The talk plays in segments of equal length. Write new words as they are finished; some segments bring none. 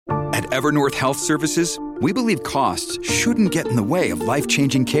At Evernorth Health Services, we believe costs shouldn't get in the way of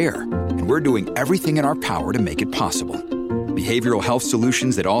life-changing care, and we're doing everything in our power to make it possible. Behavioral health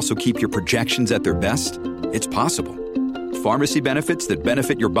solutions that also keep your projections at their best? It's possible. Pharmacy benefits that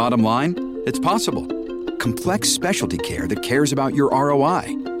benefit your bottom line? It's possible. Complex specialty care that cares about your ROI?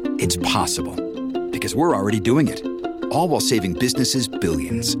 It's possible. Because we're already doing it. All while saving businesses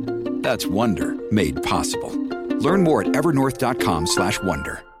billions. That's Wonder made possible. Learn more at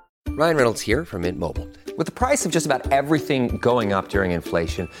evernorth.com/wonder. Ryan Reynolds here from Mint Mobile. With the price of just about everything going up during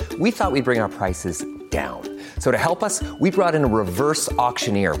inflation, we thought we'd bring our prices down. So to help us, we brought in a reverse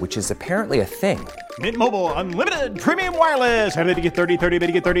auctioneer, which is apparently a thing. Mint Mobile Unlimited Premium Wireless. How to get 30, 30, how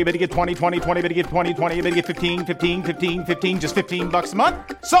to get 30, how to get 20, 20, 20, how to get 20, 20, how to get 15, 15, 15, 15, just $15 a month?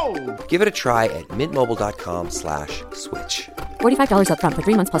 Sold! Give it a try at mintmobile.com/switch. $45 up front for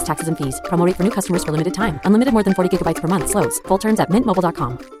 3 months plus taxes and fees. Promo rate for new customers for limited time. Unlimited more than 40 gigabytes per month. Slows full terms at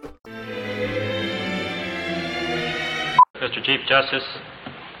mintmobile.com. Mr. Chief Justice,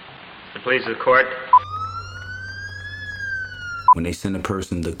 the pleas of the court. When they send a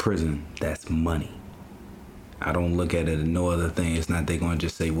person to prison, that's money. I don't look at it as no other thing. It's not they going to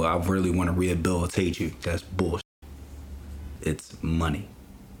just say, well, I really want to rehabilitate you. That's bullshit. It's money.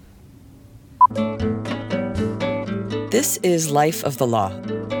 This is Life of the Law.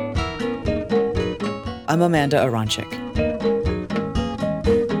 I'm Amanda Aronczyk.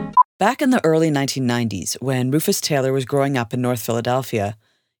 Back in the early 1990s, when Rufus Taylor was growing up in North Philadelphia,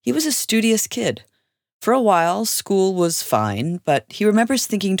 he was a studious kid. For a while, school was fine, but he remembers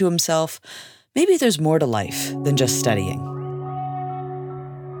thinking to himself, maybe there's more to life than just studying.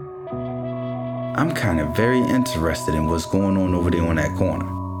 I'm kind of very interested in what's going on over there on that corner.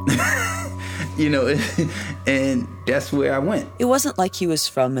 And that's where I went. It wasn't like he was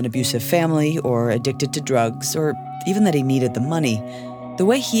from an abusive family or addicted to drugs or even that he needed the money. The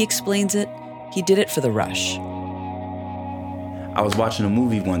way he explains it, he did it for the rush. I was watching a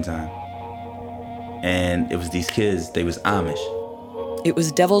movie one time, and it was these kids, they was Amish. It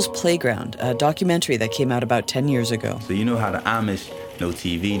was Devil's Playground, a documentary that came out about 10 years ago. So you know how the Amish, no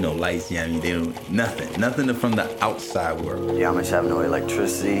TV, no lights, they don't, nothing from the outside world. The Amish have no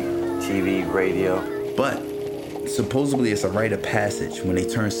electricity, TV, radio. But supposedly it's a rite of passage when they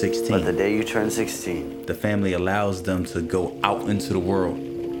turn 16. But the day you turn 16, the family allows them to go out into the world.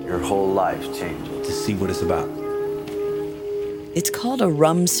 Your whole life changes. To see what it's about. It's called a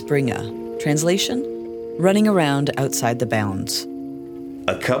rumspringa. Translation? Running around outside the bounds.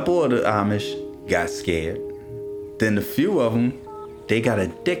 A couple of the Amish got scared. Then a few of them, they got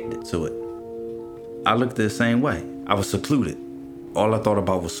addicted to it. I looked the same way. I was secluded. All I thought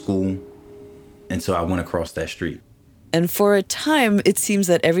about was school until I went across that street. And for a time, it seems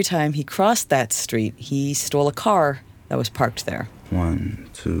that every time he crossed that street, he stole a car that was parked there. 1,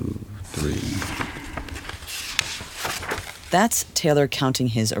 2, 3. That's Taylor counting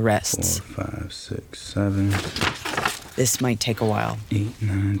his arrests. 4, 5, 6, 7. This might take a while. 8,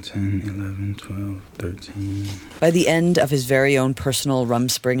 9, 10, 11, 12, 13. By the end of his very own personal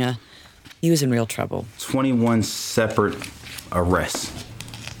rumspringa, he was in real trouble. 21 separate arrests.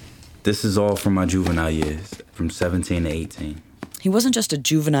 This is all from my juvenile years, from 17 to 18. He wasn't just a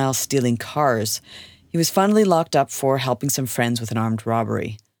juvenile stealing cars. He was finally locked up for helping some friends with an armed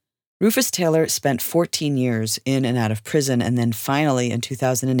robbery. Rufus Taylor spent 14 years in and out of prison, and then finally, in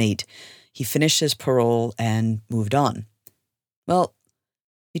 2008, he finished his parole and moved on. Well,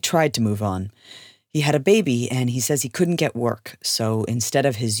 he tried to move on. He had a baby, and he says he couldn't get work, so instead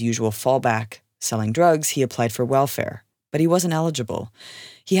of his usual fallback, selling drugs, he applied for welfare. But he wasn't eligible.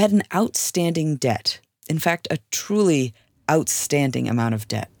 He had an outstanding debt. In fact, a truly outstanding amount of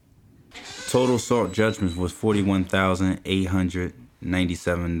debt. Total assault judgment was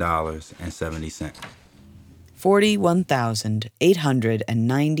 $41,897.70.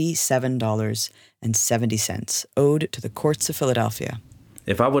 $41,897.70 owed to the courts of Philadelphia.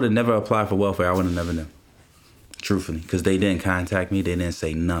 If I would have never applied for welfare, I would have never known. Truthfully, because they didn't contact me, they didn't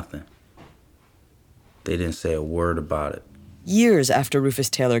say nothing. They didn't say a word about it. Years after Rufus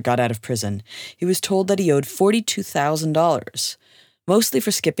Taylor got out of prison, he was told that he owed $42,000, mostly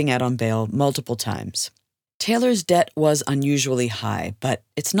for skipping out on bail multiple times. Taylor's debt was unusually high, but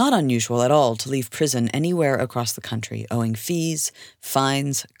it's not unusual at all to leave prison anywhere across the country, owing fees,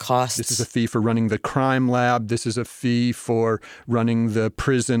 fines, costs. This is a fee for running the crime lab. This is a fee for running the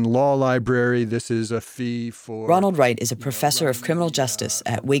prison law library. This is a fee for... Ronald Wright is a professor of criminal justice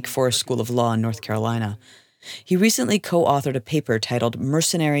at Wake Forest School of Law in North Carolina. He recently co-authored a paper titled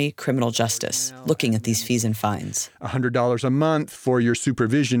Mercenary Criminal Justice, looking at these fees and fines. $100 a month for your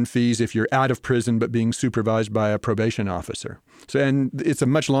supervision fees if you're out of prison but being supervised by a probation officer. And it's a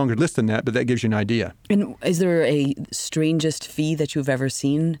much longer list than that, but that gives you an idea. And is there a strangest fee that you've ever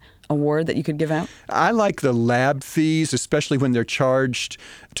seen, award that you could give out? I like the lab fees, especially when they're charged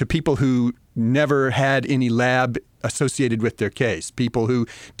to people who never had any lab associated with their case, people who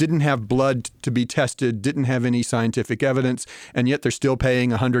didn't have blood to be tested, didn't have any scientific evidence, and yet they're still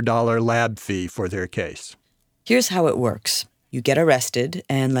paying a $100 lab fee for their case. Here's how it works. You get arrested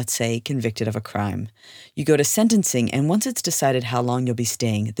and, let's say, convicted of a crime. You go to sentencing, and once it's decided how long you'll be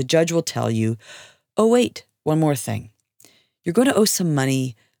staying, the judge will tell you, oh, wait, one more thing. You're going to owe some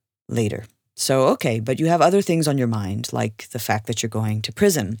money later. So, okay, but you have other things on your mind, like the fact that you're going to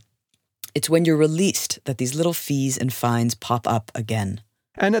prison. It's when you're released that these little fees and fines pop up again.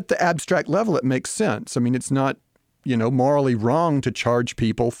 And at the abstract level, it makes sense. I mean, it's not, morally wrong to charge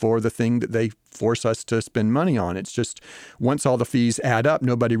people for the thing that they force us to spend money on. It's just once all the fees add up,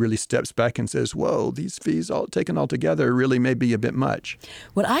 nobody really steps back and says, whoa, these fees all taken all together really may be a bit much.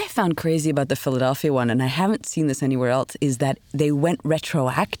 What I found crazy about the Philadelphia one, and I haven't seen this anywhere else, is that they went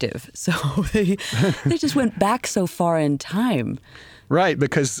retroactive. So they just went back so far in time. Right,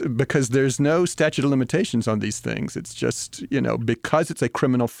 because there's no statute of limitations on these things. It's just, because it's a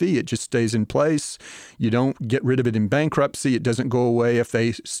criminal fee, it just stays in place. You don't get rid of it in bankruptcy. It doesn't go away if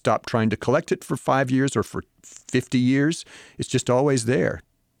they stop trying to collect it for 5 years or for 50 years. It's just always there.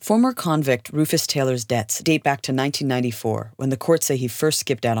 Former convict Rufus Taylor's debts date back to 1994, when the courts say he first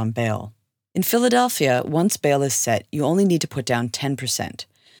skipped out on bail. In Philadelphia, once bail is set, you only need to put down 10%.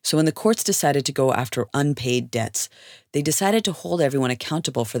 So when the courts decided to go after unpaid debts, they decided to hold everyone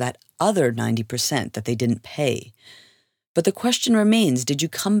accountable for that other 90% that they didn't pay. But the question remains, did you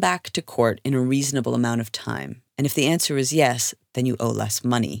come back to court in a reasonable amount of time? And if the answer is yes, then you owe less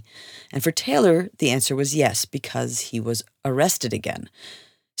money. And for Taylor, the answer was yes, because he was arrested again.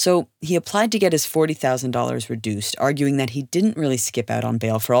 So he applied to get his $40,000 reduced, arguing that he didn't really skip out on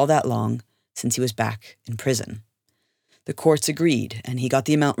bail for all that long since he was back in prison. The courts agreed, and he got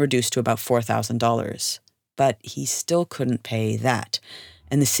the amount reduced to about $4,000. But he still couldn't pay that,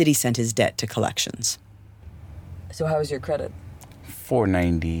 and the city sent his debt to collections. So how was your credit?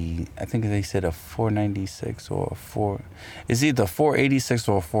 490. I think they said a 496 or a 4. It's either 486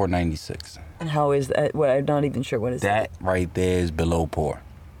 or 496. And how is that? Well, I'm not even sure what is that. That right there is below poor.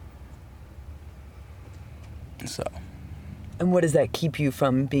 So. And what does that keep you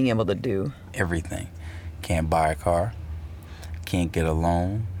from being able to do? Everything. Can't buy a car. Can't get a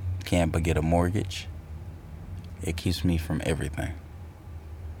loan. Can't but get a mortgage. It keeps me from everything.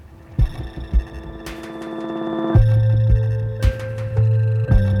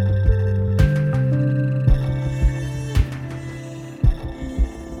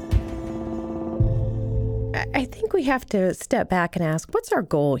 I think we have to step back and ask, what's our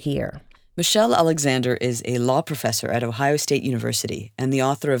goal here? Michelle Alexander is a law professor at Ohio State University and the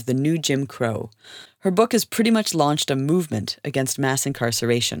author of The New Jim Crow. Her book has pretty much launched a movement against mass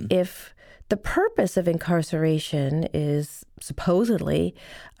incarceration. If the purpose of incarceration is supposedly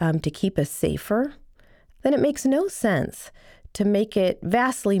to keep us safer, then it makes no sense to make it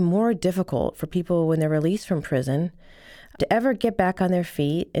vastly more difficult for people when they're released from prison to ever get back on their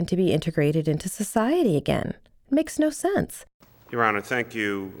feet and to be integrated into society again. It makes no sense. Your Honor, thank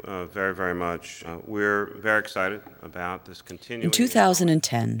you very, very much. We're very excited about this continuing. In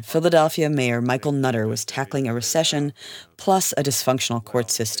 2010, Philadelphia Mayor Michael Nutter was tackling a recession plus a dysfunctional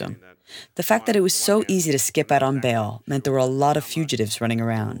court system. The fact that it was so easy to skip out on bail meant there were a lot of fugitives running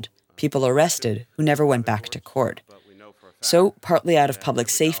around, people arrested who never went back to court. So, partly out of public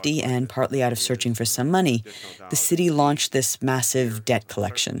safety and partly out of searching for some money, the city launched this massive debt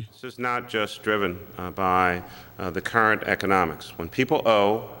collection. This is not just driven by the current economics. When people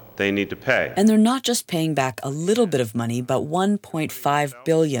owe, they need to pay. And they're not just paying back a little bit of money, but $1.5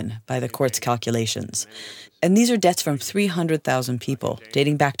 billion by the court's calculations. And these are debts from 300,000 people,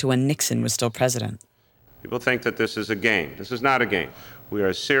 dating back to when Nixon was still president. People think that this is a game. This is not a game. We are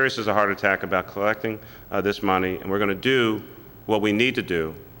as serious as a heart attack about collecting this money, and we're going to do what we need to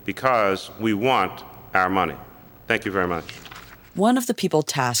do because we want our money. Thank you very much. One of the people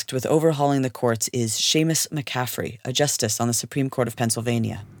tasked with overhauling the courts is Seamus McCaffrey, a justice on the Supreme Court of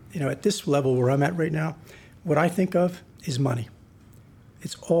Pennsylvania. At this level where I'm at right now, what I think of is money.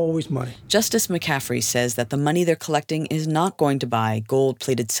 It's always money. Justice McCaffrey says that the money they're collecting is not going to buy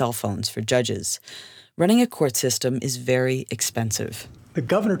gold-plated cell phones for judges. Running a court system is very expensive. The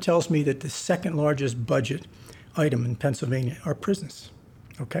governor tells me that the second largest budget item in Pennsylvania are prisons,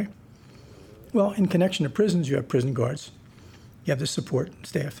 okay? Well, in connection to prisons, you have prison guards. You have the support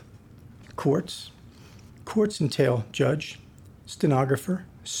staff. Courts. Courts entail judge, stenographer,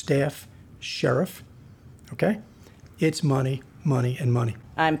 staff, sheriff. Okay? It's money, money, and money.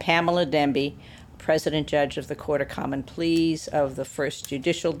 I'm Pamela Demby, President Judge of the Court of Common Pleas of the First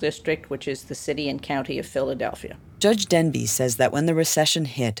Judicial District, which is the city and county of Philadelphia. Judge Denby says that when the recession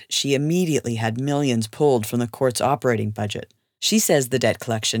hit, she immediately had millions pulled from the court's operating budget. She says the debt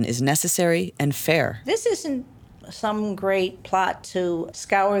collection is necessary and fair. This isn't some great plot to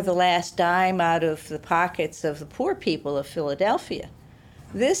scour the last dime out of the pockets of the poor people of Philadelphia.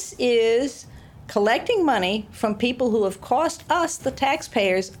 This is collecting money from people who have cost us, the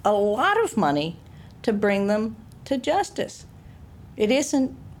taxpayers, a lot of money to bring them to justice. It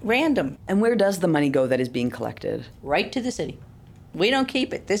isn't random. And where does the money go that is being collected? Right to the city. We don't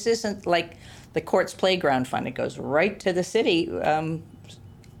keep it. This isn't like the court's playground fund. It goes right to the city.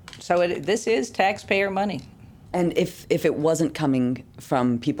 This is taxpayer money. And if it wasn't coming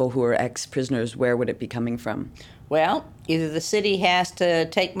from people who are ex-prisoners, where would it be coming from? Well, either the city has to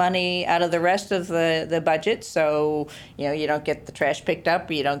take money out of the rest of the budget, so you don't get the trash picked up,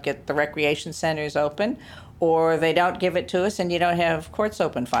 you don't get the recreation centers open, or they don't give it to us and you don't have courts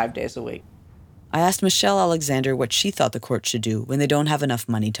open 5 days a week. I asked Michelle Alexander what she thought the court should do when they don't have enough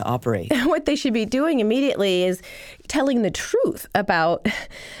money to operate. What they should be doing immediately is telling the truth about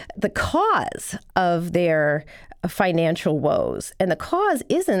the cause of their financial woes. And the cause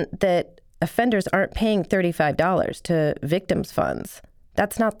isn't that offenders aren't paying $35 to victims' funds.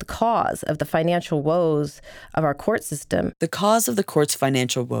 That's not the cause of the financial woes of our court system. The cause of the court's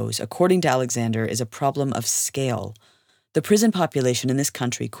financial woes, according to Alexander, is a problem of scale. The prison population in this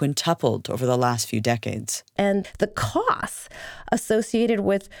country quintupled over the last few decades. And the costs associated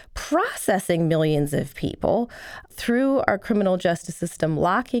with processing millions of people through our criminal justice system,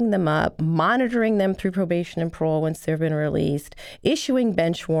 locking them up, monitoring them through probation and parole once they've been released, issuing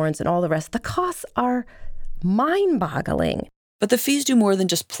bench warrants and all the rest, the costs are mind-boggling. But the fees do more than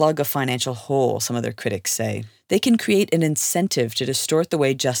just plug a financial hole, some of their critics say. They can create an incentive to distort the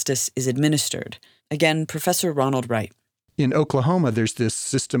way justice is administered. Again, Professor Ronald Wright. In Oklahoma, there's this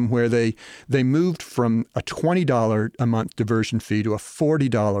system where they moved from a $20 a month diversion fee to a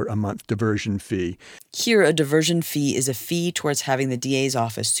 $40 a month diversion fee. Here, a diversion fee is a fee towards having the DA's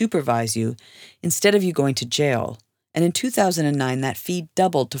office supervise you instead of you going to jail. And in 2009, that fee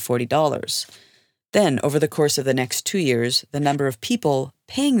doubled to $40. Then, over the course of the next 2 years, the number of people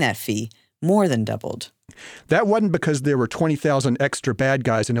paying that fee more than doubled. That wasn't because there were 20,000 extra bad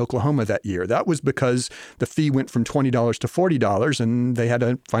guys in Oklahoma that year. That was because the fee went from $20 to $40 and they had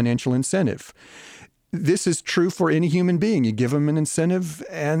a financial incentive. This is true for any human being. You give them an incentive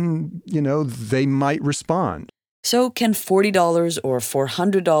and, they might respond. So can $40 or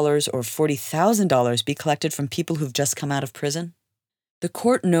 $400 or $40,000 be collected from people who've just come out of prison? The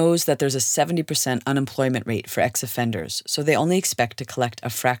court knows that there's a 70% unemployment rate for ex-offenders, so they only expect to collect a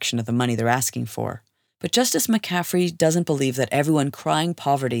fraction of the money they're asking for. But Justice McCaffrey doesn't believe that everyone crying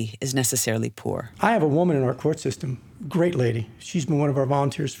poverty is necessarily poor. I have a woman in our court system, great lady. She's been one of our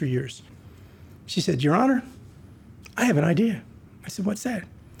volunteers for years. She said, Your Honor, I have an idea. I said, what's that?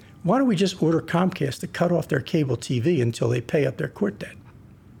 Why don't we just order Comcast to cut off their cable TV until they pay up their court debt?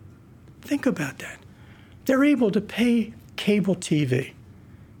 Think about that. They're able to pay cable TV.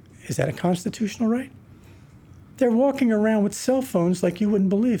 Is that a constitutional right? They're walking around with cell phones like you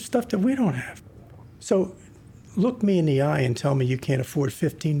wouldn't believe, stuff that we don't have. So look me in the eye and tell me you can't afford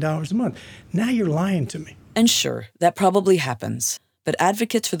 $15 a month. Now you're lying to me. And sure, that probably happens. But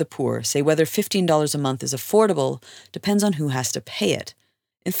advocates for the poor say whether $15 a month is affordable depends on who has to pay it.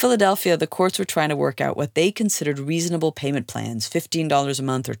 In Philadelphia, the courts were trying to work out what they considered reasonable payment plans, $15 a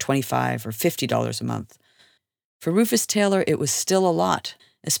month or $25 or $50 a month. For Rufus Taylor, it was still a lot,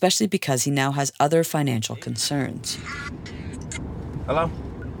 especially because he now has other financial concerns. Hello?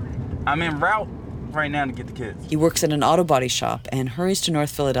 I'm en route right now to get the kids. He works at an auto body shop and hurries to North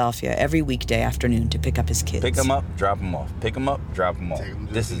Philadelphia every weekday afternoon to pick up his kids. Pick them up, drop them off. Pick them up, drop them off.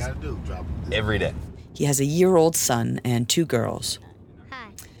 This is every day. He has a year-old son and 2 girls. Hi.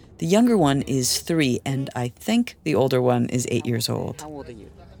 The younger one is 3, and I think the older one is 8 years old. How old are you?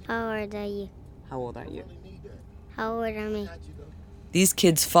 How old are you? How old are you? How old are me? These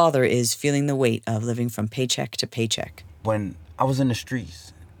kids' father is feeling the weight of living from paycheck to paycheck. When I was in the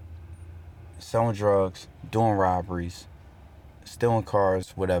streets, selling drugs, doing robberies, stealing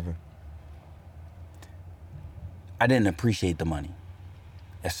cars, whatever, I didn't appreciate the money.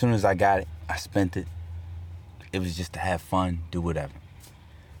 As soon as I got it, I spent it. It was just to have fun, do whatever.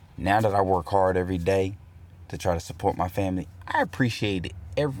 Now that I work hard every day to try to support my family, I appreciate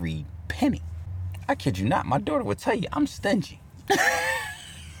every penny. I kid you not, my daughter would tell you I'm stingy.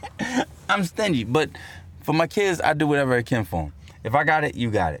 I'm stingy, but for my kids, I do whatever I can for them. If I got it, you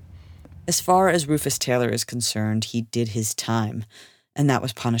got it. As far as Rufus Taylor is concerned, he did his time, and that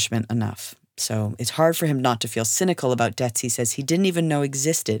was punishment enough. So it's hard for him not to feel cynical about debts he says he didn't even know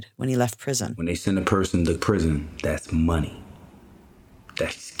existed when he left prison. When they send a person to prison, that's money.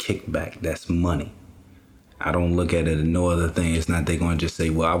 That's kickback. That's money. I don't look at it as no other thing. It's not they're going to just say,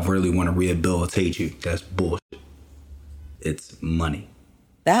 well, I really want to rehabilitate you. That's bullshit. It's money.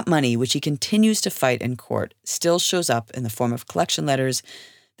 That money, which he continues to fight in court, still shows up in the form of collection letters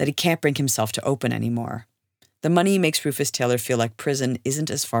that he can't bring himself to open anymore. The money makes Rufus Taylor feel like prison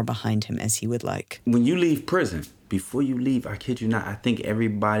isn't as far behind him as he would like. When you leave prison, before you leave, I kid you not, I think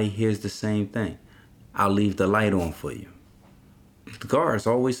everybody hears the same thing. I'll leave the light on for you. The guards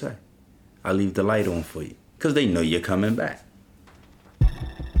always say, I'll leave the light on for you, because they know you're coming back.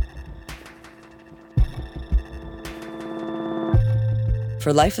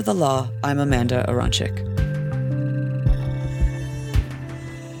 For Life of the Law, I'm Amanda Aronczyk.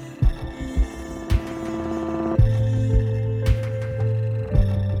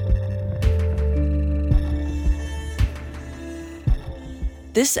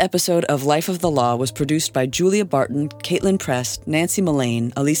 This episode of Life of the Law was produced by Julia Barton, Caitlin Prest, Nancy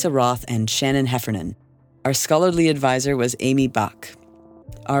Mullane, Elisa Roth, and Shannon Heffernan. Our scholarly advisor was Amy Bach.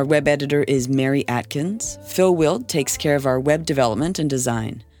 Our web editor is Mary Atkins. Phil Wild takes care of our web development and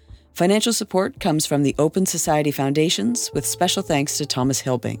design. Financial support comes from the Open Society Foundations, with special thanks to Thomas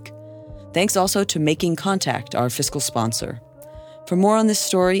Hilbink. Thanks also to Making Contact, our fiscal sponsor. For more on this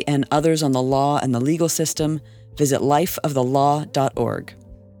story and others on the law and the legal system, visit lifeofthelaw.org.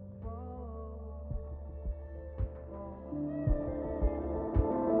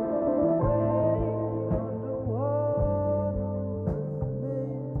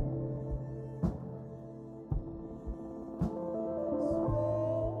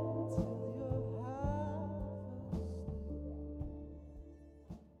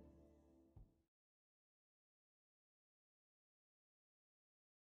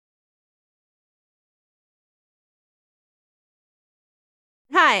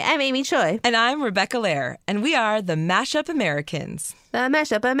 Hi, I'm Amy Choi. And I'm Rebecca Lair, and we are the Mashup Americans. The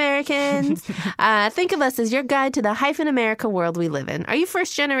Mashup Americans. Think of us as your guide to the hyphen America world we live in. Are you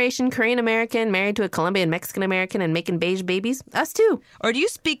first-generation Korean-American, married to a Colombian Mexican-American, and making beige babies? Us too. Or do you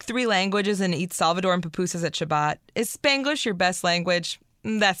speak 3 languages and eat Salvadoran pupusas at Shabbat? Is Spanglish your best language?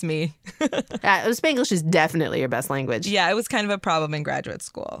 That's me. Spanglish is definitely your best language. Yeah, it was kind of a problem in graduate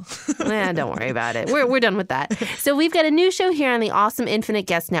school. Don't worry about it. We're done with that. So we've got a new show here on the awesome Infinite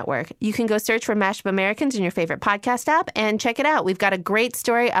Guest Network. You can go search for Mashup Americans in your favorite podcast app and check it out. We've got a great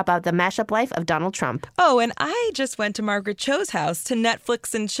story about the mashup life of Donald Trump. Oh, and I just went to Margaret Cho's house to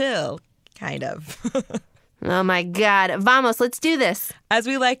Netflix and chill. Kind of. Oh my God. Vamos, let's do this. As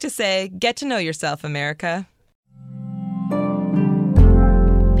we like to say, get to know yourself, America.